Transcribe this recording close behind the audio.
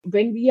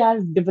when we are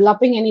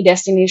developing any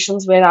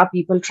destinations where our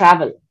people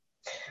travel,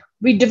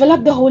 we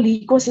develop the whole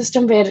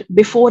ecosystem where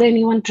before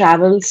anyone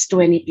travels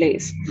to any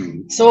place.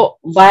 So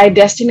by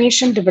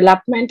destination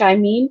development, I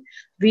mean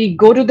we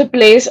go to the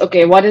place,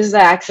 okay, what is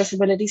the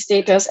accessibility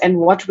status and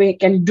what we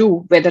can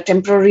do, whether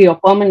temporary or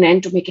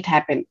permanent, to make it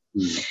happen.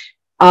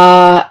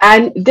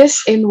 And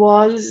this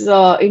involves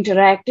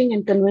interacting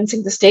and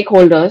convincing the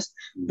stakeholders,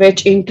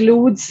 which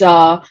includes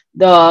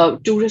the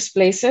tourist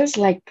places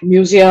like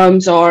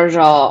museums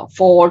or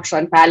forts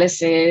and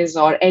palaces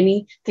or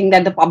anything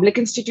that the public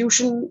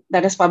institution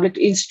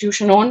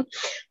own,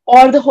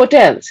 or the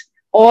hotels,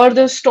 or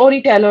the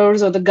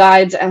storytellers, or the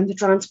guides and the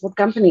transport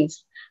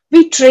companies.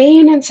 We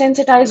train and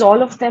sensitize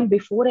all of them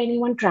before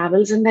anyone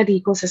travels in that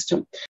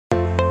ecosystem.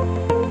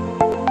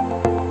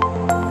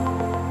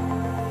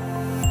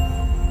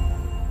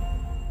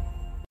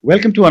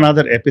 Welcome to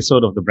another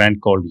episode of The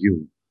Brand Called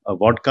You, a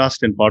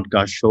podcast and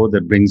podcast show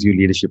that brings you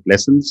leadership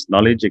lessons,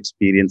 knowledge,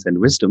 experience, and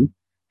wisdom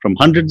from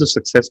hundreds of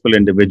successful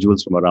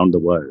individuals from around the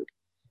world.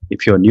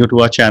 If you're new to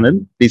our channel,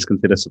 please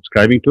consider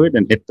subscribing to it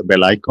and hit the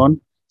bell icon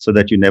so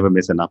that you never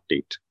miss an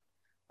update.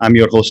 I'm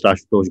your host,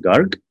 Ashutosh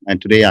Garg, and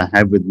today I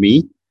have with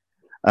me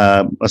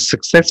a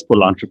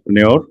successful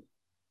entrepreneur,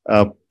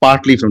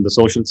 partly from the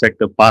social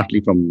sector,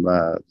 partly from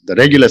the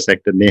regular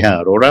sector,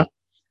 Neha Arora.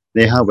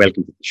 Neha,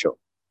 welcome to the show.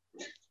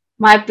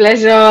 My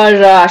pleasure,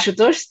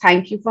 Ashutosh.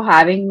 Thank you for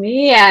having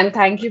me and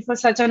thank you for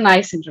such a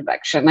nice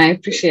introduction. I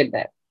appreciate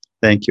that.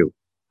 Thank you.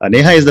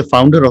 Neha is the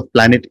founder of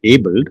Planet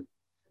Abled,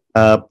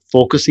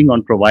 focusing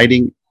on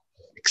providing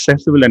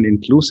accessible and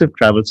inclusive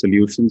travel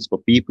solutions for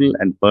people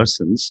and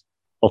persons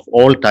of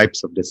all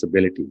types of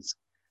disabilities.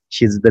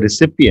 She is the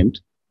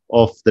recipient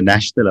of the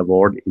National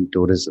Award in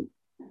Tourism.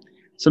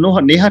 So,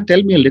 Neha,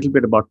 tell me a little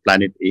bit about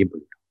Planet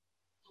Abled.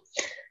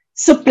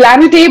 So,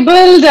 Planet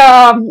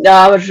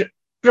Abled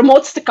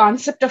promotes the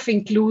concept of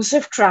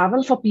inclusive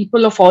travel for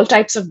people of all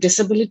types of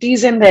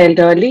disabilities and the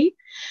elderly.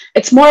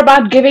 It's more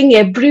about giving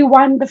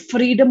everyone the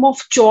freedom of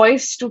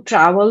choice to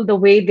travel the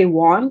way they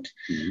want,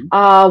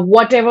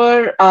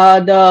 whatever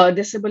the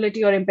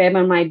disability or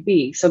impairment might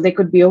be. So they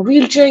could be a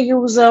wheelchair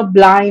user,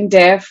 blind,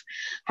 deaf,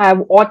 have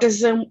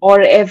autism,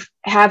 or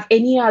have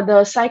any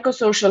other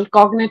psychosocial,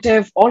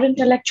 cognitive, or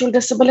intellectual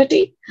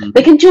disability.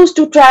 They can choose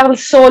to travel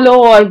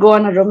solo or go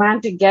on a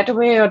romantic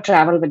getaway or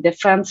travel with their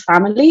friends,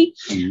 family,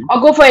 or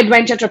go for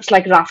adventure trips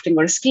like rafting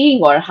or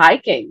skiing or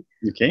hiking.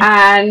 Okay.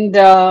 And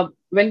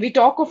when we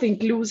talk of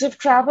inclusive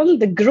travel,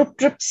 the group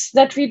trips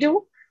that we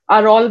do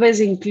are always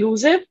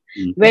inclusive.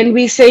 When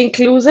we say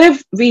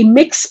inclusive, we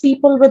mix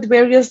people with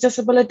various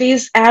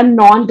disabilities and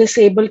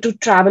non-disabled to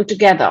travel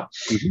together.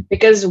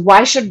 Because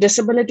why should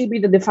disability be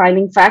the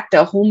defining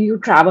factor? Whom you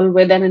travel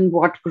with and in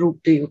what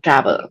group do you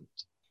travel?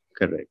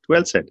 Correct.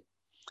 Well said.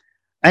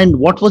 And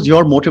what was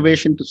your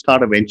motivation to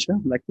start a venture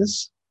like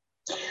this?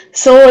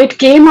 So it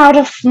came out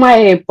of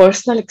my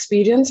personal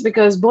experience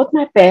because both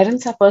my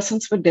parents are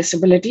persons with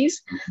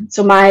disabilities.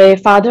 So my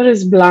father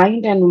is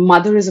blind and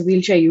mother is a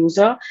wheelchair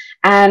user.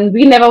 And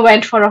we never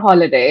went for a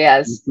holiday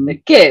as the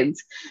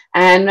kids.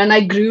 And when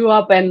I grew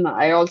up and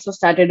I also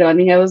started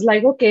earning, I was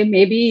like, okay,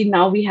 maybe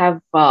now we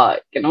have, more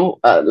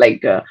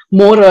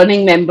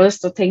earning members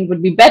to think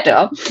would be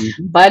better.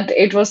 But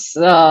it was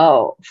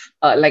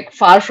like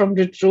far from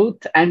the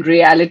truth and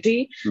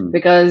reality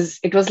because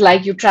it was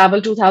like you travel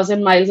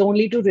 2,000 miles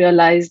only to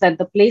realize that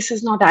the place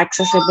is not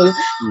accessible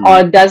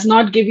or does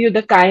not give you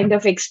the kind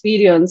of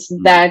experience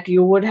that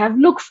you would have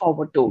looked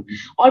forward to.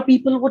 Or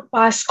people would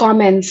pass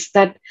comments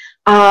that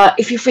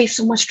if you face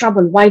so much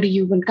trouble, why do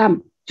you even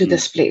come to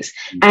this place?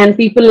 And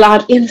people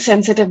are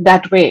insensitive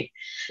that way.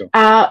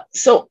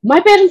 So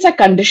my parents are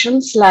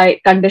conditioned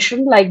like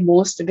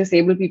most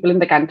disabled people in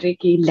the country.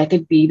 Ki, let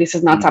it be. This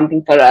is not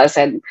something for us,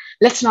 and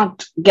let's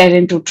not get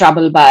into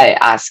trouble by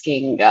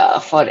asking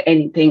for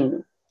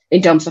anything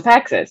in terms of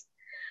access.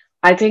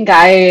 I think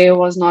I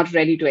was not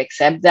ready to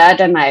accept that,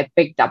 and I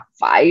picked up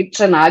fights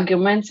and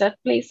arguments at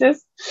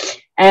places.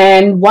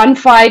 And one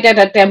fight at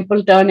a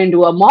temple turned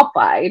into a mob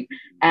fight.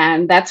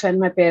 And that's when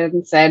my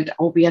parents said,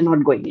 oh, we are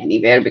not going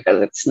anywhere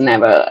because it's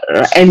never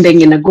ending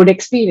in a good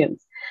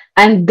experience.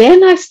 And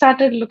then I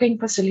started looking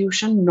for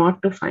solution,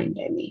 not to find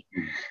any.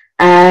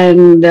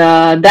 And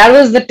that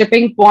was the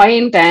tipping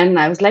point. And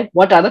I was like,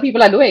 what other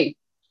people are doing?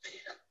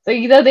 So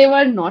either they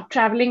were not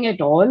traveling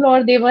at all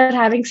or they were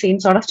having same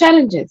sort of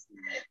challenges.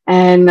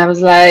 And I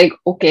was like,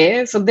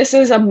 okay, so this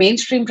is a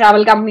mainstream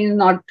travel company is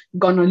not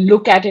going to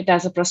look at it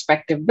as a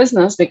prospective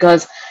business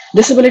because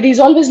disability is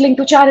always linked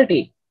to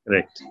charity.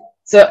 Right.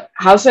 So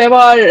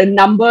howsoever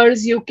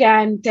numbers you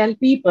can tell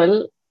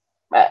people,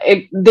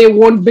 they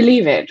won't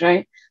believe it,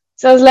 right?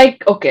 So I was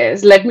like, okay,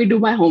 so let me do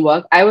my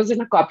homework. I was in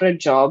a corporate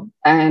job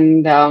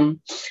and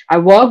I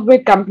worked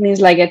with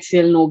companies like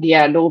HCL,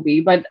 Nokia,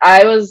 Adobe, but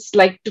I was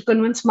like to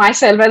convince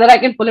myself whether I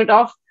can pull it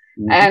off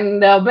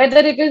and whether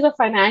it is a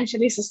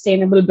financially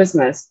sustainable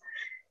business.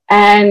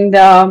 And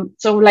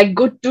so like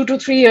good 2 to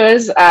 3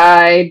 years,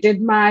 I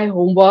did my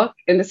homework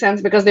in the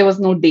sense because there was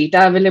no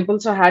data available.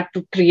 So I had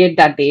to create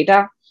that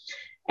data.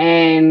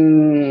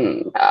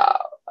 And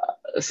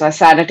So I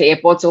sat at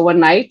airports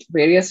overnight,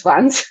 various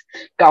ones,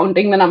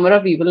 counting the number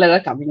of people that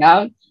are coming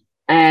out.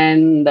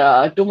 And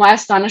to my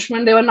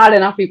astonishment, there were not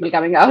enough people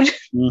coming out,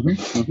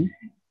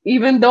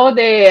 even though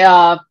they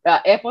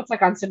airports are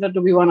considered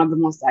to be one of the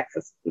most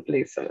accessible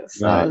places.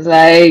 So I Right. was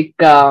like,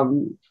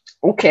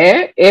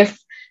 okay, if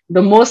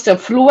the most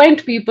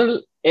affluent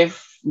people,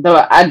 if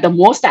the at the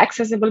most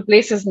accessible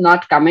place is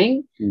not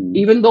coming,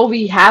 even though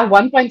we have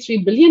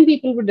 1.3 billion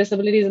people with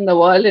disabilities in the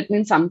world, it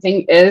means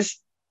something is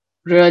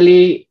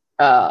really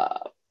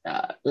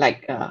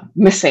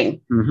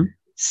missing.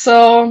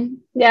 So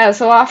yeah,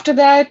 so after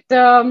that,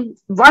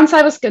 once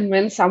I was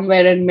convinced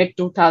somewhere in mid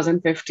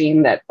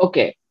 2015 that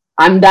okay,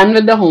 I'm done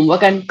with the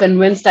homework. I'm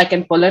convinced I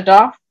can pull it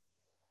off.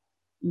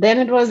 Then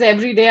it was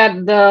every day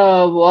at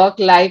the work,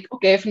 like,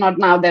 okay, if not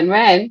now, then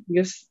when?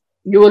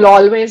 You will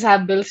always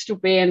have bills to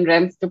pay and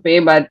rents to pay,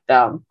 but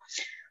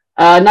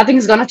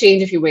nothing's gonna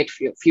change if you wait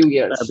few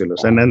years.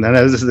 Fabulous. And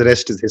as the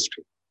rest is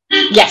history.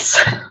 Yes.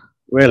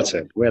 Well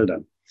said. Well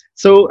done.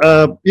 So,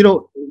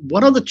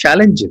 one of the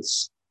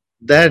challenges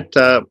that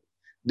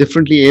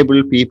differently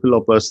able people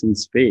or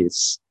persons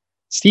face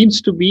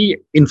seems to be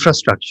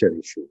infrastructure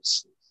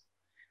issues.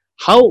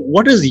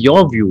 What is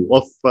your view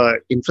of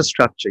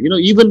infrastructure?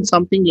 Even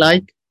something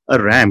like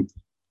a ramp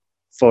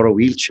for a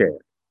wheelchair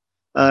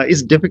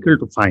is difficult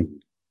to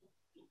find.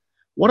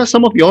 What are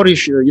some of your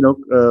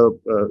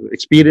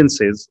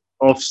experiences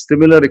of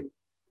similar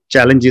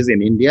challenges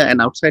in India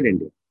and outside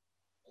India?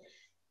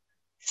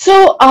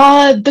 So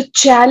the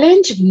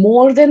challenge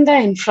more than the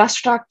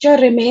infrastructure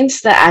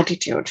remains the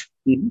attitude.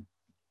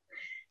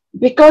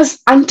 Because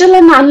until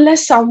and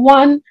unless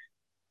someone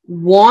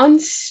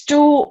wants to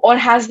or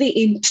has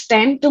the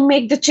intent to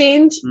make the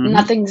change,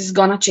 nothing's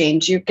gonna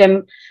change. You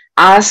can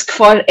ask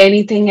for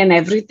anything and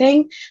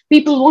everything.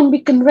 People won't be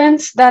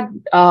convinced that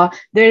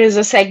there is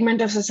a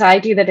segment of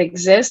society that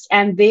exists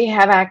and they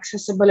have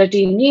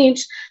accessibility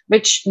needs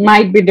which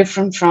might be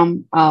different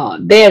from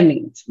their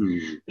needs,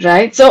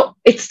 right? So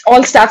it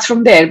all starts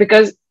from there,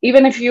 because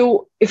even if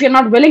you're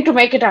not willing to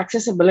make it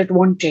accessible, it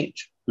won't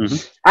change.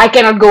 I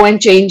cannot go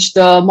and change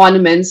the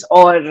monuments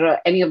or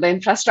any of the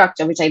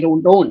infrastructure which I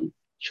don't own.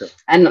 Sure.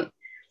 And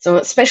so,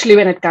 especially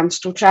when it comes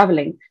to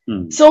traveling.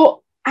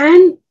 So,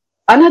 and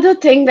another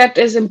thing that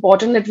is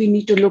important that we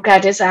need to look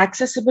at is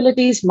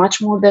accessibility is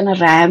much more than a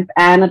ramp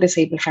and a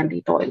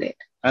disabled-friendly toilet.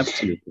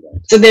 Absolutely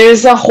right. So there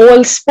is a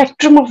whole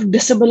spectrum of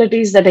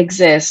disabilities that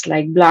exist,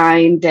 like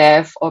blind,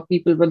 deaf, or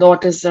people with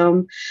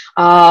autism,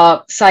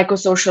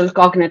 psychosocial,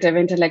 cognitive,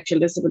 intellectual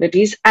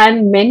disabilities.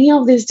 And many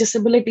of these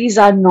disabilities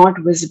are not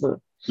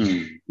visible.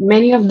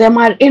 Many of them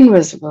are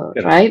invisible,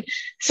 right?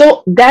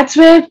 So that's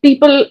where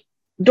people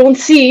don't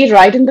see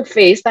right in the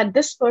face that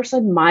this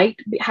person might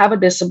have a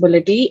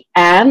disability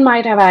and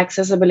might have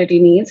accessibility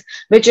needs,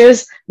 which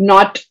is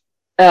not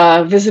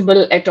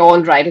visible at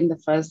all right in the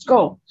first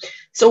go.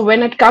 So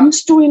when it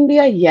comes to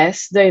India,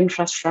 yes, the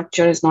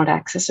infrastructure is not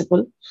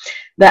accessible.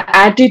 The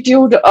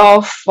attitude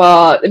of,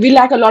 we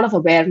lack a lot of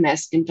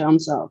awareness in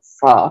terms of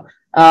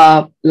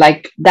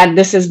like that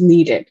this is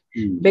needed,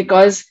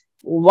 because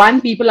one,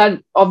 people are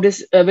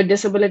with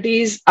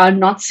disabilities are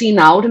not seen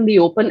out in the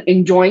open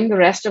enjoying the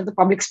rest of the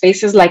public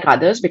spaces like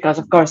others, because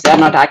of course they are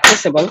not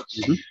accessible.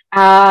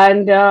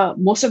 And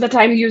most of the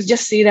time you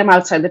just see them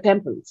outside the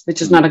temples,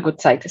 which is not a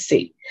good sight to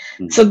see.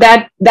 So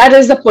that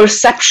is the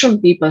perception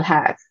people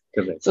have.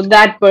 Correct. So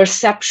that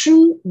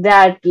perception,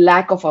 that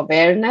lack of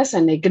awareness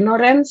and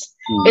ignorance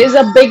is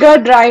a bigger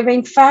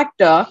driving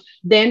factor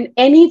than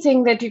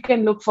anything that you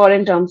can look for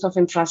in terms of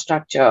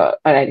infrastructure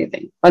or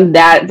anything. And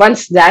that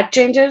once that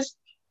changes,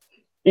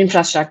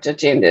 infrastructure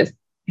changes.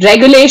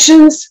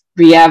 Regulations,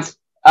 we have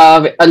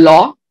a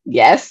law,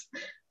 yes.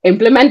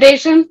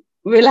 Implementation,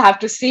 we'll have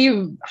to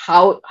see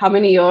how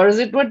many years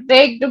it would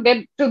take to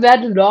get to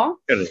that law.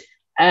 Correct.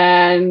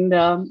 And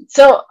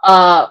so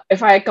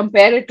if I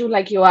compare it to,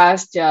 like you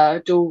asked,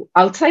 to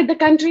outside the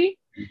country,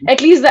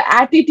 at least the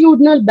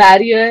attitudinal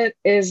barrier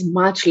is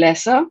much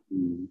lesser.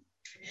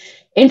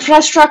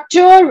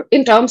 Infrastructure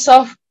in terms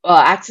of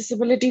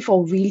accessibility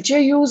for wheelchair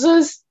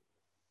users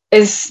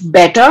is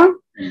better.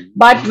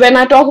 But when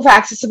I talk of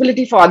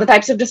accessibility for other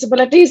types of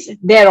disabilities,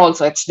 there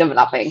also it's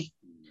developing.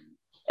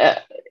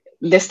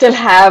 They still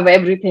have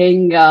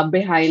everything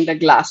behind a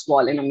glass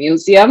wall in a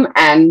museum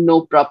and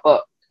no proper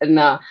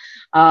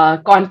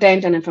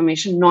content and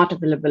information not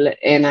available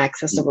in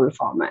accessible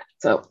format.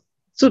 So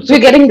we're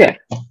getting there.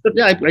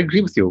 Yeah, I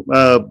agree with you.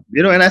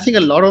 And I think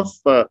a lot of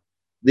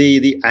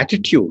the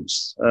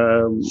attitudes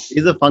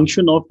is a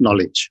function of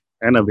knowledge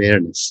and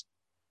awareness.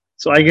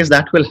 So I guess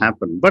that will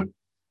happen. But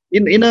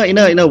in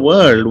a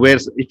world where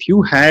if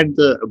you had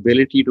the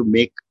ability to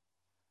make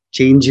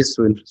changes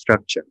to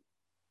infrastructure,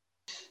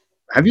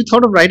 have you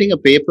thought of writing a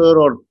paper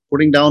or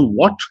putting down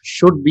what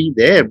should be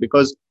there?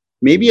 Because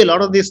maybe a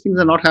lot of these things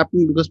are not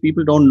happening because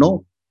people don't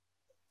know.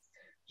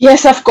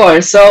 Yes, of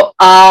course. So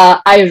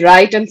I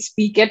write and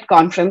speak at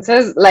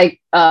conferences.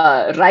 Like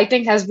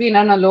writing has been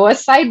on a lower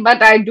side,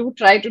 but I do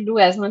try to do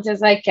as much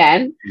as I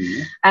can.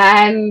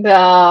 And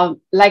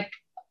like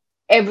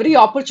every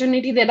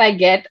opportunity that I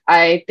get,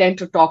 I tend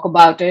to talk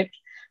about it.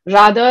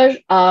 Rather,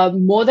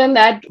 more than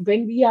that,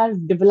 when we are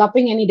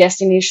developing any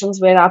destinations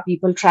where our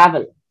people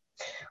travel,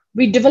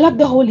 we develop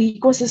the whole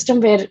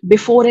ecosystem where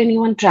before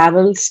anyone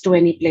travels to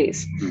any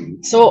place.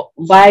 So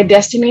by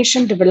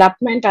destination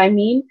development, I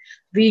mean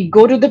we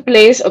go to the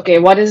place, okay,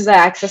 what is the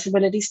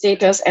accessibility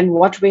status and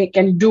what we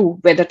can do,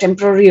 whether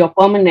temporary or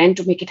permanent,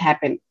 to make it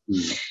happen.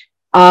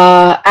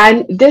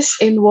 And this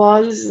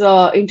involves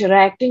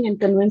interacting and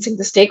convincing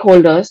the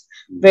stakeholders,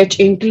 which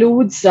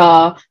includes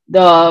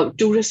the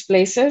tourist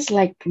places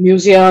like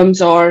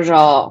museums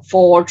or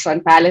forts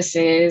and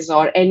palaces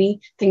or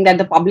anything that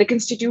the public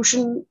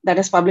institution, that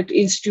is public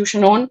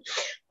institution own,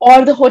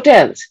 or the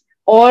hotels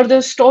or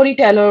the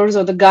storytellers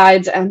or the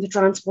guides and the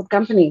transport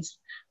companies.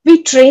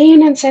 We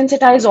train and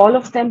sensitize all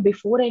of them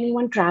before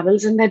anyone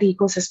travels in that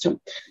ecosystem.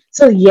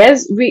 So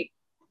yes, we,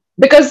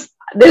 because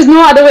there's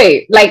no other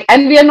way, like,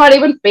 and we are not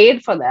even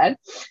paid for that,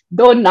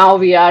 though now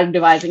we are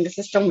devising a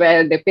system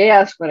where they pay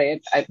us for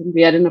it. I think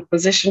we are in a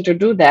position to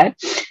do that,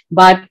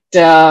 but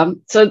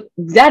so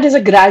that is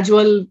a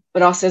gradual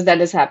process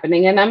that is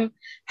happening, and I'm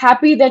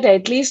happy that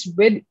at least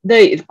with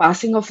the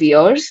passing of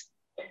years,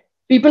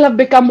 people have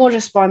become more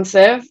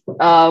responsive,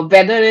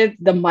 whether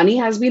the money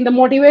has been the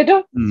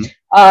motivator,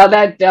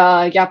 that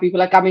yeah,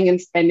 people are coming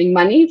and spending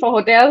money for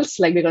hotels,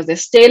 like, because they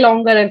stay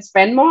longer and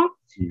spend more.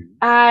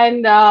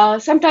 And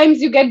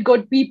sometimes you get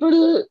good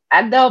people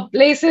at the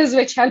places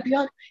which help you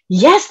out.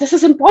 Yes, this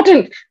is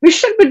important. We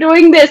should be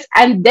doing this.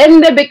 And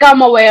then they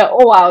become aware,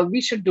 oh, wow,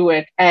 we should do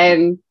it.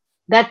 And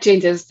that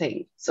changes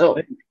things. So,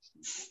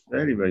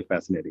 Very, very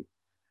fascinating.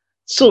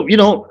 So,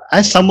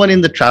 as someone in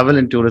the travel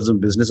and tourism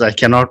business, I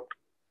cannot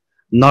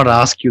not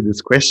ask you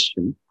this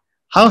question.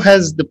 How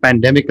has the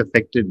pandemic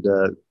affected,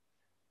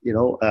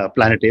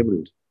 Planet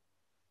Able?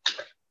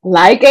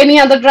 like any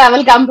other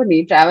travel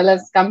company, travel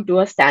has come to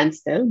a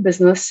standstill.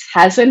 Business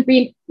hasn't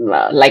been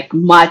like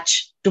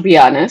much, to be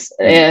honest.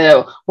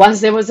 Once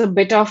there was a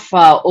bit of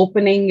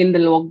opening in the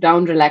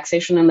lockdown,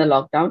 relaxation in the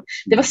lockdown,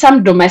 there was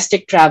some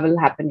domestic travel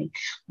happening.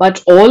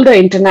 But all the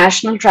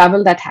international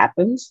travel that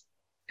happens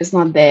is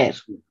not there.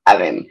 I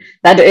mean,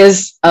 that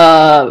is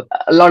a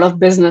lot of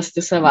business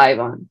to survive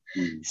on.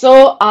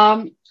 So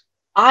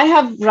I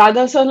have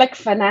rather, so like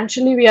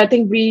financially, I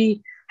think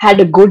we had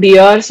a good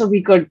year, so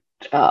we could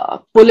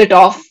pull it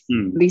off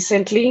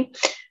recently,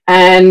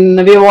 and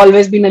we've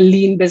always been a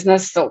lean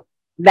business, so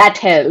that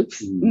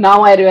helps.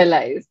 Now I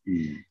realize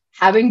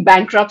having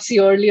bankruptcy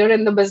earlier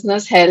in the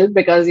business helped,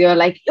 because you're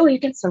like, oh, you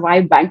can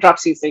survive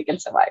bankruptcy, so you can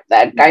survive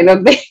that kind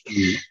of thing.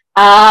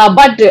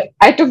 But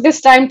I took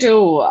this time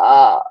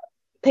to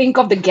think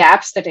of the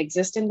gaps that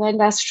exist in the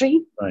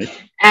industry, Right.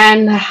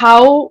 and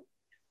how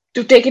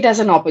to take it as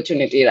an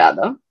opportunity,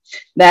 rather,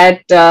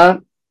 that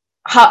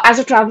how, as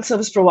a travel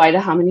service provider,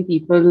 how many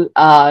people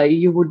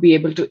you would be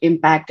able to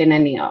impact in a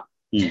year.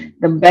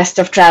 The best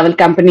of travel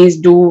companies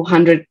do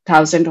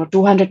 100,000 or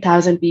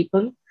 200,000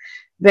 people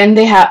when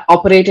they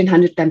operate in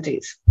 100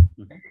 countries,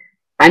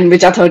 and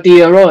which are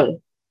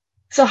 30-year-old.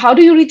 So how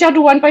do you reach out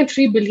to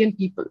 1.3 billion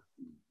people?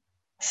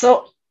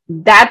 So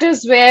that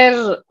is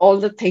where all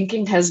the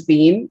thinking has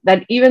been,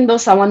 that even though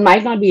someone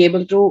might not be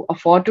able to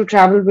afford to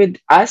travel with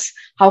us,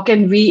 how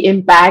can we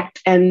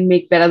impact and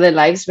make better their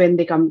lives when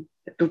they come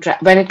to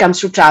when it comes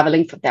to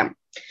traveling for them.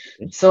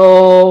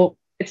 So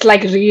it's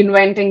like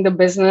reinventing the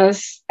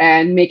business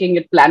and making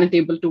it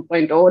Planetable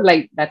 2.0,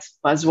 like that's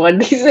buzzword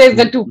these days,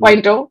 the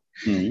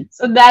 2.0.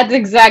 So that's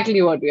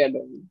exactly what we are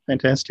doing.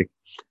 Fantastic.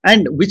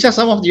 And which are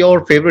some of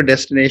your favorite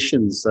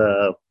destinations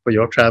for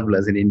your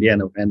travelers in India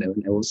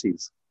and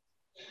overseas?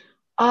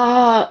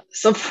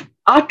 So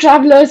our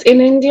travelers in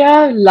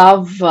India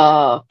love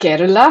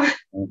Kerala.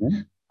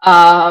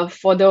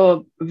 For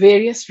the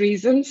various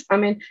reasons. I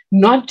mean,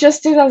 not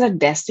just as a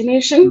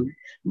destination,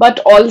 but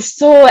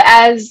also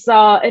as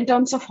in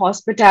terms of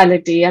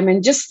hospitality. I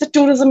mean, just the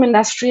tourism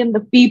industry and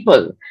the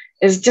people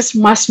is just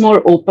much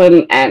more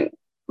open and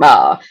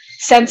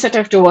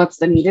sensitive towards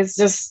the need. It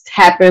just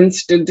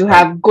happens to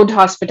have good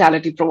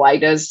hospitality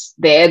providers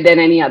there than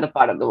any other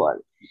part of the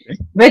world.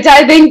 Which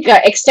I think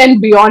extend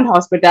beyond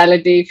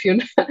hospitality, if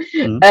you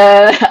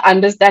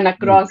understand,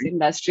 across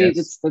industries,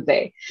 it's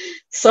today.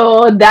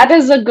 So that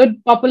is a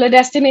good popular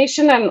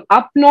destination. And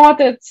up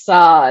north, it's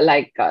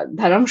like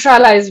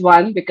Dharamshala is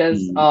one,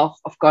 because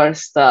of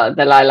course, the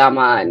Dalai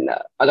Lama and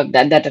all of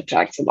that, that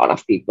attracts a lot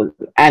of people,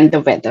 and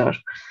the weather.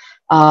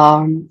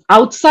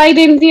 Outside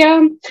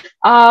India,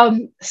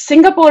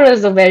 Singapore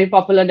is a very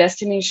popular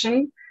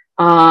destination.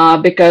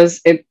 Because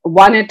it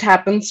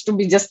happens to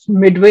be just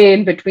midway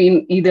in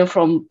between, either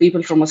from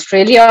people from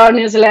Australia or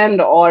New Zealand,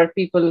 or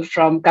people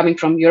coming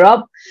from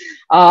Europe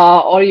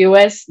or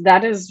US.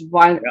 That is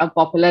a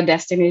popular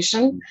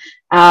destination.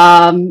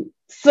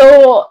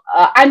 So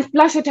and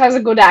plus it has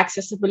a good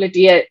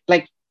accessibility.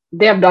 Like,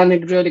 they have done a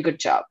really good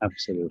job.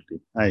 Absolutely,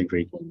 I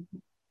agree.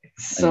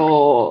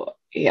 So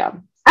yeah,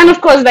 and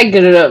of course, like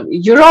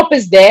Europe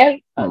is there.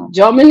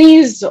 Germany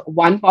is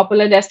one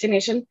popular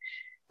destination.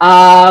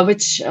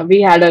 Which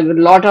we had a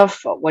lot of,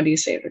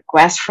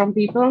 requests from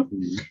people.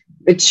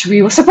 which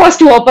we were supposed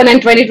to open in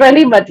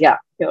 2020, but yeah,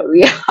 here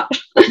we are.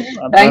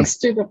 No, Thanks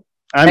to the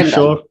I'm pandemic.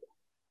 sure.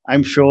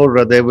 I'm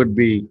sure there would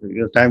be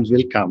times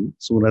will come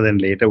sooner than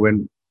later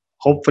when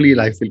hopefully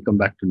life will come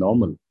back to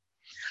normal.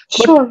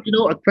 But Sure.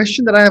 a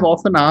question that I have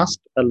often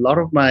asked a lot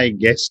of my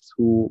guests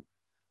who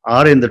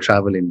are in the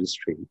travel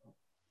industry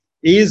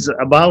is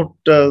about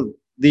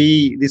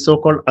the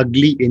so-called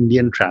ugly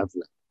Indian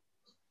traveler.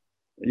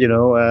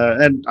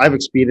 And I've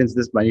experienced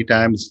this many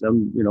times.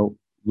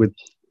 With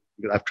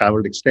I've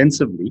traveled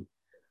extensively,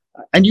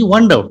 and you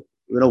wonder,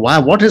 why?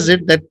 What is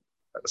it that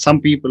some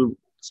people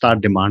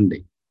start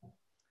demanding?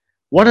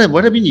 What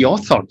have been your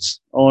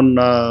thoughts on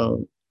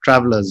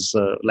travelers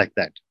like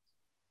that?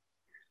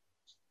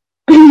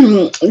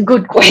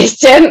 Good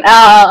question.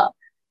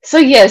 So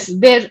yes,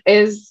 there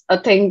is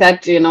a thing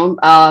that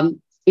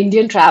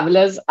Indian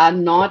travelers are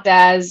not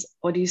as,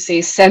 what do you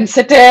say,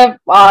 sensitive,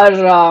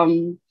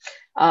 or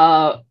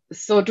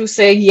so to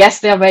say. Yes,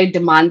 they are very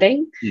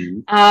demanding.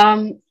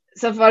 Mm,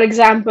 So for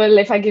example,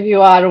 if I give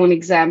you our own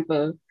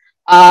example,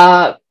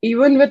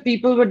 even with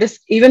people with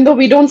even though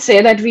we don't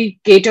say that we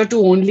cater to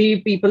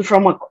only people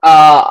from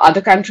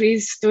other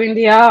countries to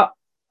India,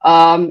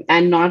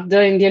 and not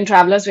the Indian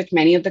travelers, which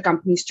many of the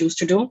companies choose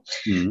to do.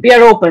 mm, We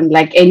are open,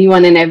 like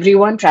anyone and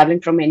everyone,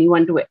 traveling from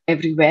anyone to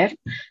everywhere.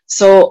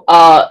 So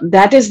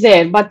that is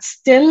there, but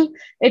still,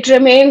 it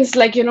remains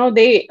like,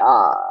 they.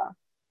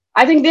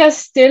 I think they are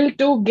still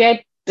to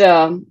get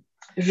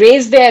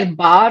raise their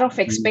bar of mhm,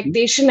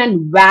 expectation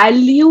and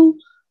value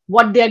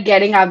what they are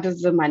getting out of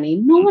the money.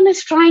 No one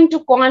is trying to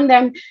con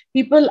them.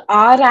 People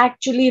are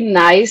actually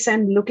nice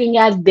and looking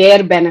at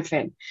their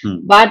benefit. mm,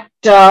 But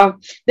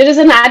there is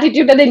an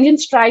attitude that the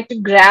Indians try to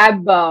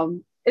grab.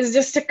 It's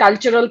just a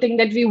cultural thing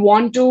that we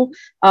want to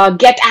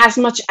get as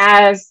much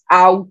as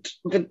out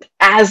with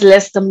as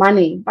less the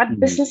money. But mm.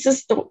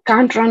 businesses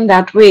can't run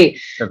that way.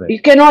 Correct.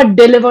 You cannot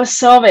deliver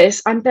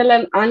service until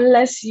and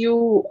unless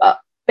you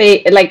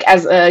pay, like,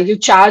 as you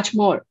charge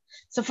more.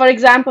 So for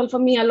example, for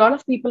me, a lot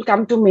of people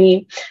come to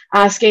me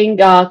asking,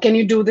 can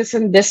you do this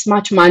in this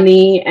much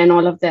money and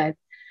all of that.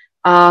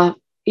 uh,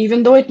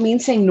 Even though it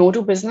means saying no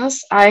to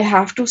business, I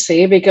have to say,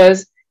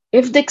 because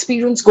if the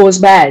experience goes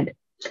bad,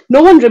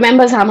 no one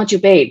remembers how much you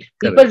paid.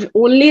 People Correct.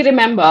 only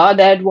remember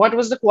that what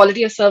was the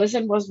quality of service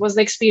and was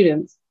the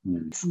experience.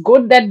 Mm, It's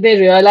good that they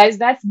realize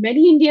that.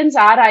 Many Indians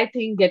are, I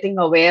think, getting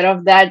aware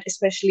of that,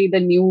 especially the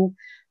new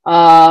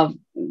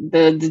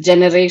the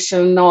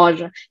generation,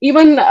 or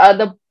even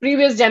the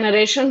previous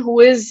generation, who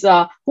is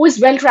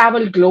well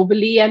traveled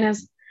globally and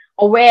is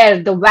aware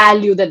the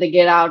value that they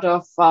get out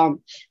of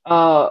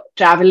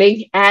traveling,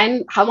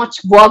 and how much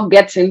work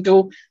gets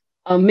into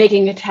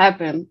making it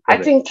happen. I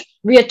correct. think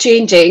we are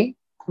changing,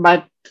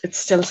 but it's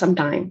still some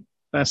time.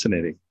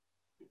 Fascinating.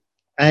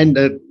 And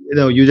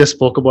you just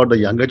spoke about the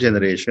younger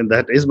generation.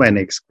 That is my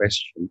next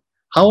question.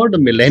 How are the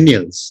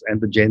millennials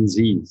and the Gen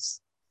Zs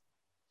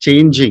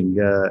changing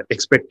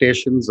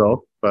expectations of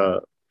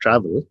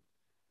travel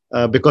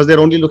because they're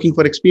only looking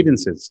for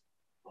experiences?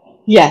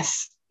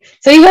 Yes.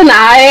 So even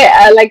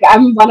I, like,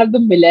 I'm one of the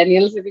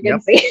millennials, if you can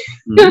Yep. say.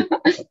 Mm,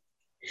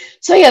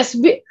 So yes,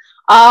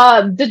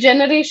 the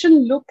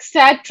generation looks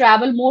at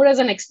travel more as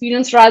an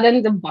experience rather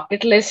than the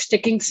bucket list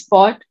ticking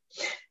spot.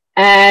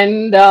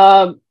 And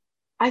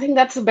I think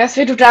that's the best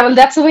way to travel.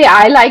 That's the way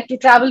I like to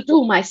travel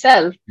too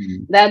myself.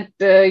 mm, That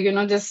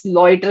just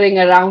loitering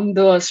around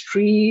the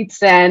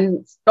streets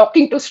and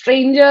talking to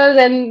strangers,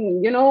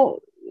 and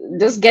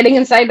just getting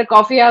inside the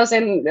coffee house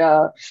and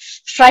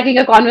striking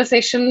a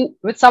conversation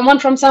with someone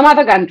from some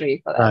other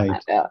country, for that right.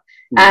 matter,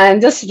 Mm,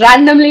 and just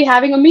randomly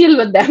having a meal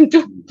with them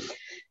too. mm,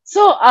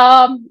 So,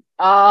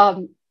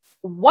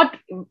 what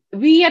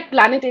we at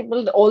Planet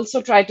Able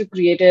also try to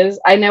create is,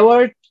 I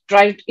never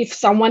tried, if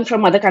someone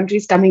from other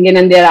countries coming in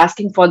and they're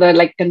asking for the,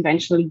 like,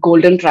 conventional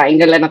golden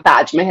triangle and a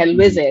Taj Mahal mm,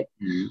 visit,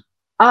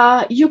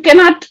 mm, you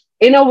cannot,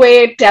 in a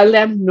way, tell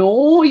them,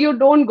 no, you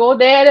don't go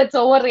there, it's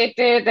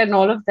overrated and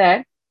all of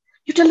that.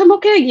 You tell them,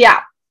 okay,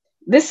 yeah,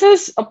 this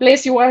is a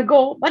place you want to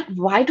go, but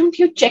why don't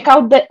you check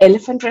out the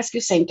Elephant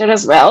Rescue Center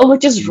as well,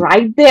 which is mm,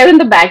 right there in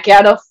the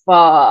backyard of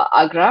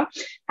Agra?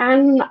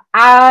 And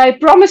I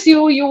promise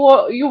you,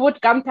 you would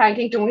come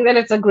thanking to me that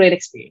it's a great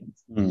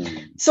experience.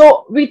 mm,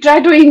 So we try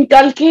to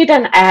inculcate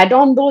and add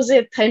on those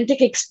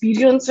authentic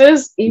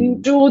experiences mm.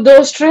 into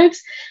those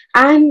trips,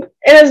 and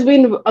it has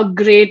been a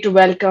great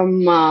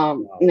welcome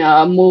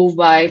Wow. move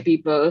by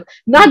people, Mm.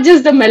 not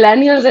just the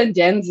millennials and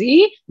Gen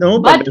Z, No,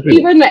 but but definitely.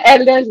 even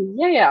elderly.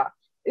 Yeah, yeah.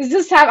 It's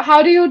just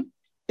how do you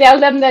tell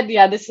them that,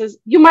 yeah, this is,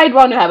 you might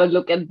want to have a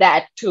look at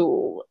that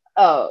too,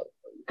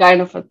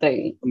 kind of a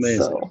thing.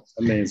 Amazing. So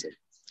Amazing.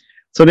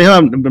 So, Neha,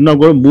 I'm now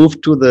going to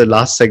move to the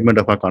last segment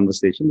of our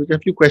conversation, which are a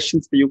few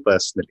questions for you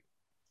personally.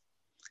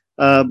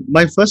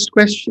 My first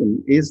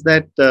question is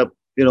that,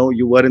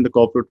 you were in the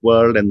corporate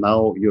world and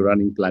now you're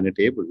running Planet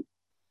Able.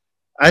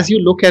 As you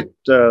look at,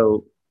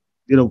 all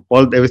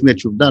everything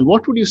that you've done,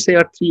 what would you say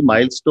are three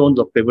milestones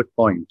or pivot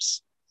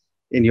points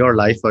in your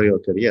life or your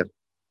career?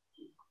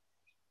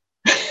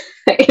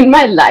 in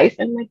my life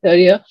and my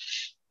career,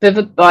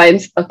 pivot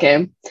points.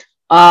 Okay.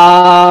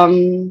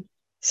 Um,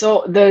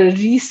 so the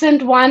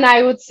recent one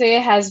I would say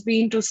has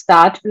been to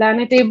start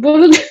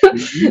Planetable.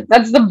 Mm-hmm.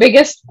 That's the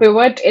biggest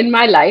pivot in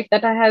my life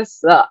that I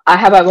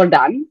have ever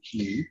done.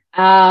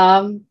 Mm-hmm.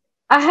 Um,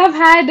 I have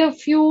had a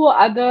few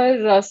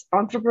other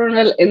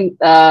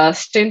entrepreneurial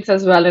stints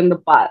as well in the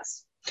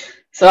past.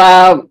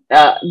 So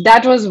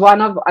that was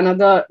one of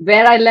another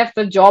where I left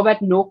the job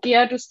at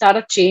Nokia to start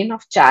a chain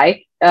of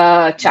chai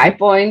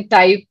point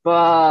type,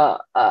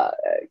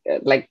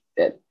 like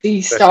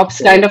tea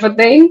stops kind of a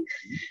thing.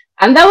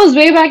 And that was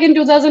way back in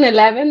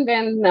 2011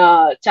 when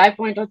chai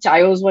point or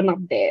chayos were not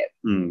there.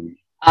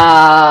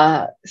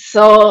 Mm-hmm.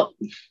 So,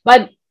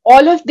 but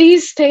all of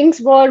these things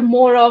were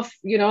more of,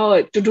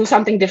 to do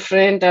something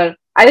different. Or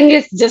I think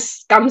it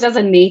just comes as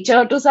a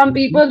nature to some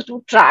people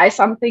to try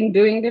something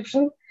doing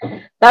different.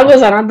 That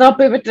was another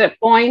pivot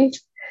point.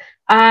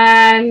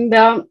 And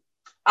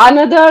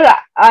another,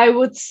 I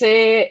would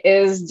say,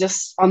 is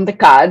just on the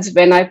cards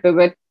when I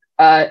pivot.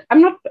 I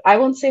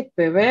won't say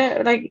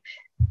pivot. Like,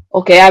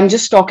 okay, I'm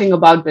just talking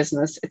about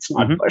business. It's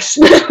not Mm-hmm.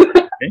 personal.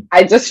 Okay.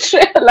 I just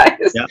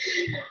realized. Yeah.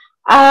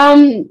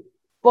 Um,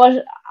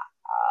 but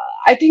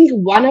I think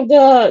one of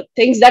the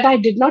things that I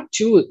did not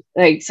choose,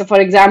 like, so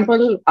for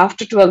example,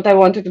 after 12th, I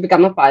wanted to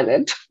become a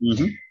pilot,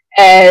 Mm-hmm.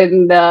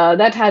 and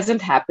that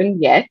hasn't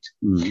happened yet.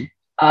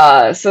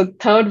 Mm-hmm. So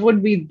third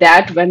would be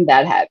that when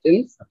that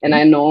happens, and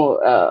Okay. I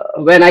know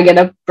when I get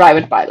a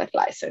private pilot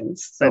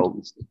license. So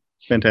Fantastic.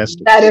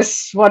 Fantastic. that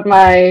is what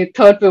my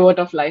third pivot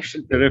of life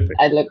should be. Terrific.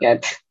 I look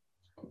at.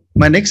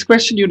 My next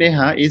question, you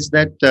Neha, is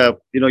that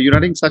you're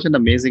running such an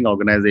amazing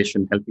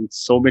organization, helping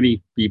so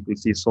many people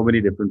see so many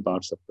different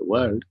parts of the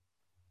world.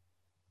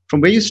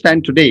 From where you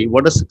stand today,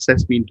 what does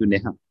success mean to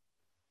Neha?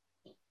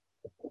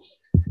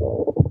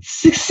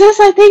 Success,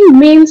 I think,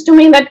 means to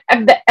me that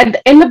at the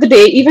end of the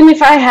day, even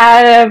if I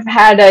have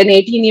had an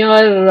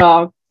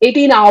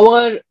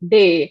 18-hour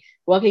day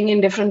working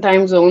in different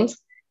time zones,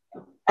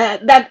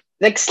 that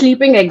like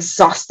sleeping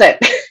exhausted,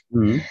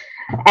 Mm-hmm.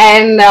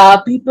 and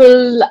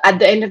people at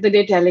the end of the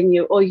day telling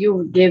you, "Oh,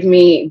 you gave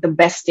me the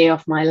best day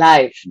of my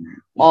life,"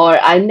 or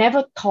 "I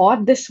never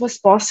thought this was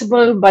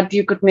possible, but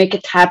you could make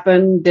it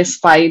happen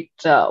despite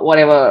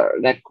whatever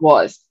that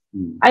was."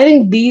 I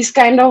think these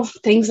kind of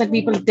things that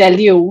people tell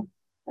you,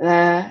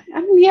 I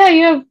mean,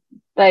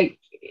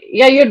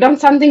 yeah, you've done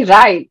something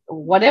right,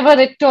 whatever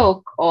it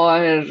took,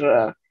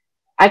 or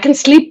I can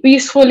sleep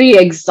peacefully,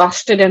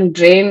 exhausted and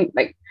drained.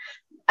 Like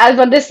as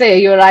what they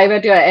say, you arrive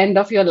at your end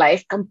of your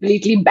life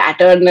completely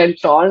battered and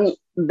torn.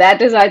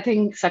 That is, I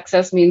think,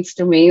 success means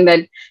to me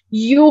that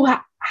you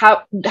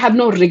have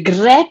no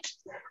regret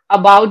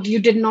about you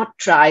did not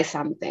try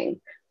something.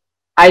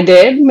 I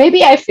did.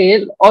 Maybe I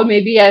failed or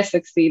maybe I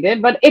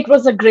succeeded, but it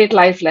was a great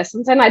life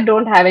lessons and I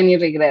don't have any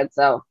regrets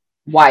of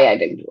why I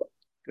didn't do it.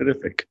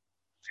 Terrific.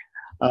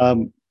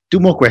 Um,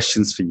 Two more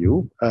questions for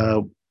you.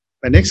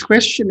 My next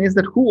question is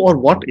that who or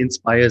what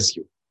inspires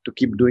you to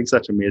keep doing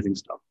such amazing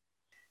stuff?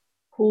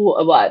 Who,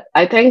 what?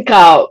 I think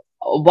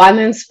one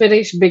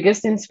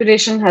biggest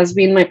inspiration has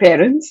been my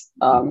parents.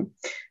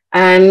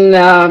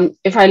 And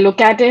if I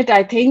look at it,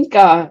 I think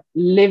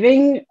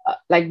living,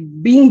 like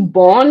being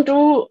born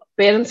to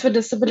parents with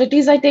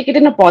disabilities, I take it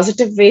in a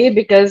positive way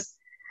because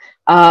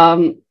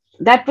um,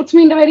 that puts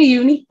me in a very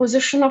unique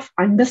position of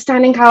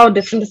understanding how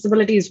different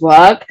disabilities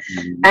work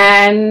Mm-hmm.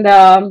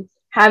 and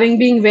having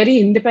been very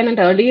independent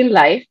early in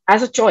life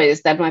as a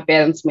choice that my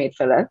parents made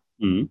for us.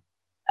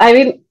 I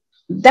mean,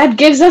 that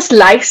gives us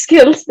life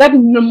skills that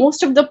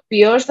most of the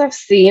peers I've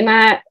seen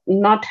are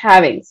not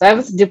having. So I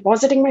was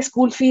depositing my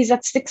school fees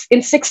at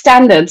six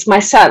standards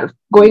myself,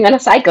 going on a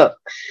cycle.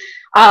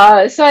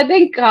 So I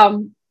think uh,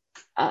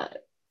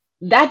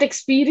 that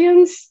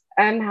experience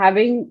and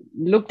having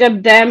looked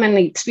at them and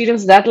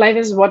experienced that life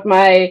is what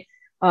my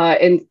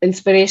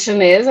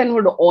inspiration is and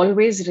would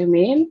always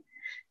remain.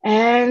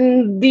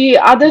 And the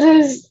other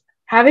is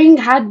having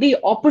had the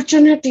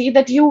opportunity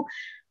that you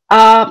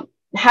uh,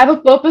 have a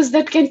purpose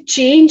that can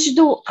change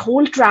the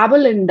whole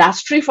travel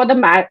industry for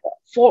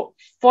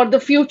for the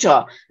future.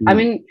 I Mm-hmm.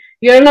 mean,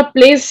 you're in a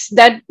place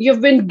that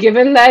you've been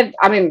given that.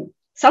 I mean,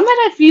 somewhere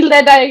I feel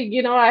that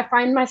I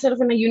find myself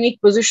in a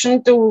unique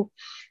position to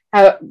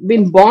have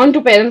been born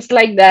to parents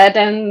like that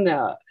and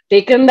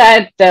taken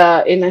that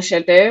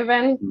initiative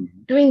and Mm-hmm.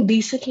 doing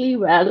decently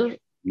well.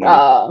 Right.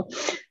 Uh,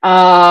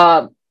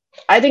 uh,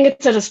 I think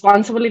it's a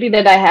responsibility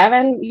that I have,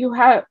 and you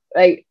have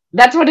like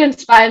that's what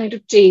inspired me to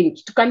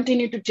change, to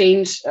continue to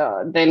change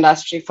the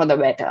industry for the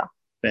better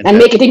and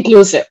make it Fantastic.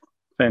 inclusive.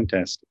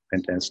 Fantastic.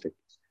 Fantastic.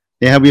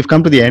 Yeah, we've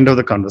come to the end of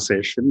the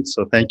conversation.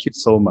 So thank you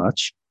so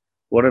much.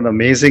 What an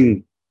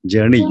amazing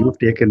journey you've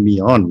taken me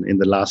on in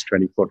the last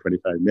 24,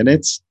 25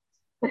 minutes.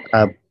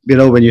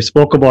 When you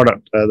spoke about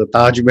the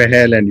Taj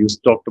Mahal and you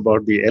talked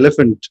about the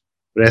Elephant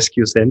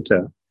Rescue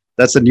Center,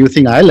 that's a new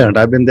thing I learned.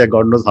 I've been there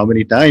God knows how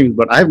many times,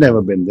 but I've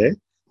never been there.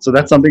 So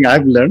that's something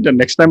I've learned. And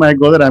next time I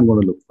go there, I'm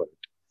going to look for it.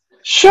 But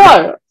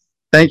Sure.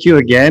 thank you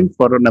again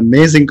for an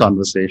amazing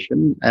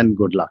conversation and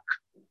good luck.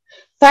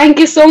 Thank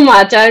you so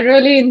much. I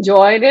really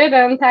enjoyed it,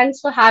 and thanks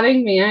for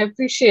having me. I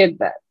appreciate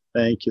that.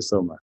 Thank you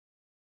so much.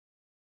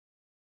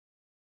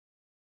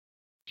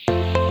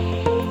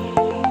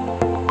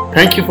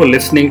 Thank you for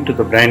listening to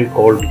the brand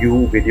called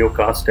You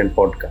Videocast and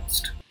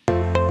Podcast,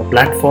 a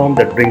platform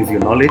that brings you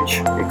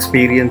knowledge,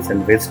 experience,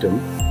 and wisdom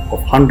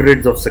of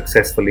hundreds of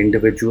successful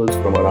individuals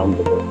from around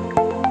the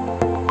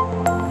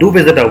world. Do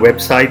visit our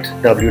website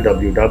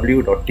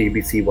www.tbcy.in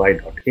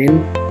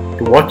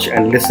to watch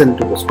and listen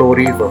to the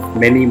stories of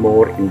many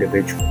more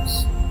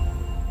individuals.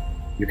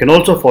 You can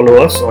also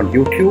follow us on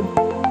YouTube,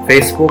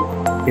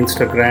 Facebook,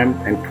 Instagram,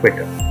 and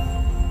Twitter.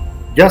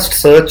 Just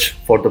search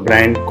for the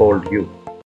brand called You.